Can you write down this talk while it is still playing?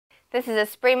This is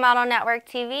Esprit Model Network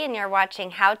TV and you're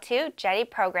watching How To Jeti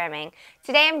Programming.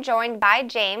 Today I'm joined by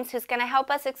James, who's going to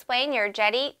help us explain your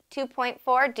Jeti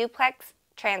 2.4 duplex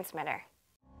transmitter.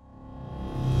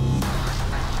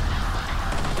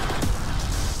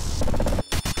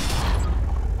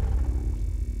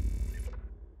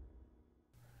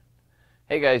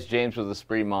 Hey guys, James with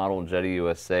Esprit Model Jeti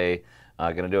USA.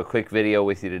 Going to do a quick video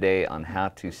with you today on how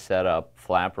to set up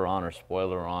flaperon or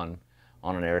spoileron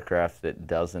on an aircraft that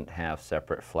doesn't have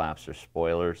separate flaps or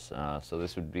spoilers. So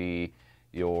this would be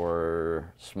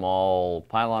your small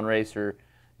pylon racer,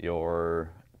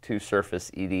 your two-surface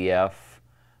EDF,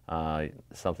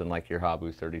 something like your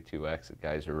Habu 32X that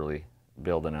guys are really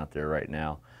building out there right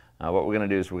now. What we're going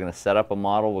to do is we're going to set up a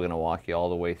model. We're going to walk you all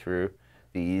the way through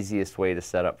the easiest way to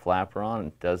set up flaperon.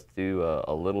 It does do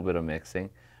a little bit of mixing.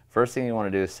 First thing you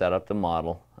want to do is set up the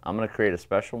model. I'm going to create a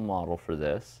special model for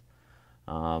this.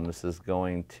 This is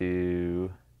going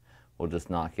to, we'll just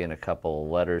knock in a couple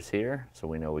of letters here so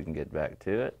we know we can get back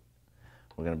to it.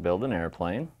 We're going to build an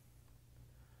airplane.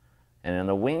 And then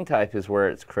the wing type is where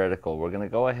it's critical. We're going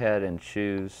to go ahead and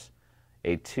choose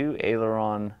a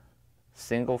 2-aileron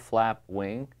single flap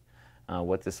wing.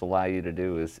 What this will allow you to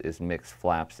do is mix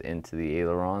flaps into the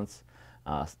ailerons.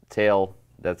 Tail,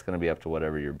 that's going to be up to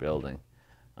whatever you're building.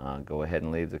 Go ahead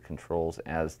and leave the controls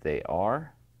as they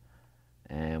are,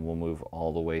 and we'll move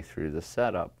all the way through the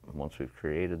setup. Once we've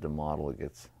created the model, it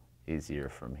gets easier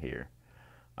from here.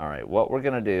 Alright, what we're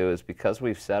going to do is, because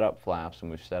we've set up flaps and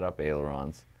we've set up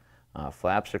ailerons,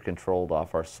 flaps are controlled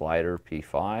off our slider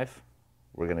P5.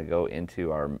 We're going to go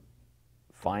into our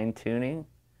fine tuning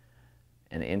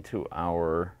and into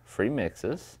our free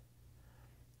mixes,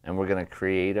 and we're going to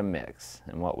create a mix.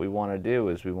 And what we want to do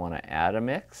is we want to add a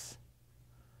mix.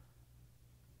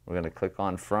 We're going to click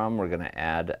on From. We're going to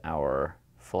add our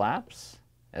flaps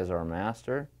as our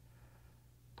master.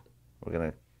 We're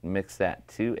going to mix that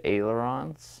to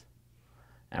ailerons,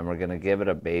 and we're going to give it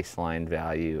a baseline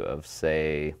value of,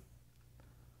 say,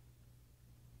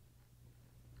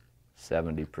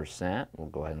 70%. We'll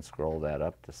go ahead and scroll that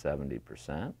up to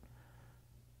 70%.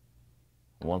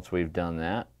 Once we've done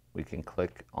that, we can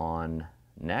click on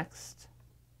Next.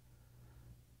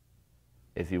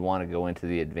 If you want to go into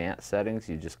the advanced settings,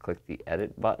 you just click the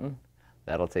Edit button.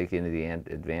 That'll take you into the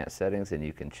advanced settings, and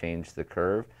you can change the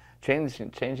curve.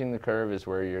 Changing the curve is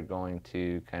where you're going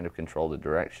to kind of control the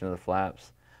direction of the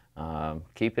flaps.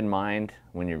 Keep in mind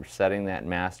when you're setting that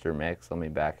master mix, let me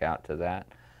back out to that,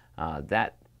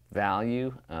 that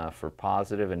value for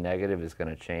positive and negative is going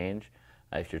to change.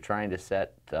 If you're trying to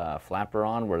set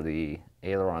flaperon where the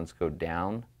ailerons go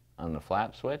down on the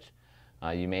flap switch,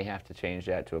 you may have to change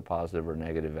that to a positive or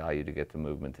negative value to get the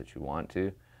movement that you want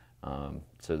to.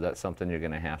 So that's something you're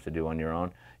going to have to do on your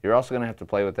own. You're also going to have to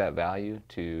play with that value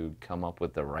to come up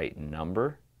with the right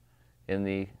number in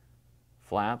the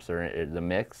flaps or the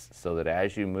mix, so that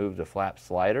as you move the flap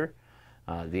slider,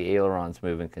 the ailerons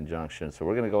move in conjunction. So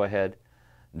we're going to go ahead,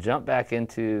 jump back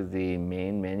into the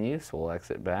main menu, so we'll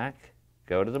exit back.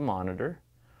 Go to the monitor,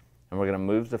 and we're going to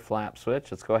move the flap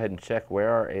switch. Let's go ahead and check where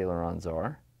our ailerons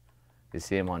are. You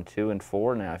see them on 2 and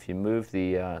 4. Now if you move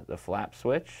the flap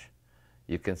switch,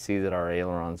 you can see that our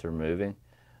ailerons are moving.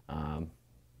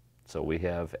 So we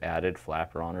have added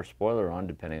flaperon or spoileron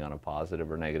depending on a positive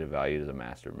or negative value to the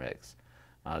master mix.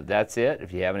 That's it.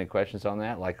 If you have any questions on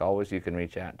that, like always, you can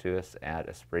reach out to us at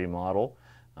Esprit Model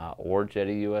or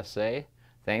Jeti USA.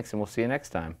 Thanks, and we'll see you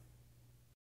next time.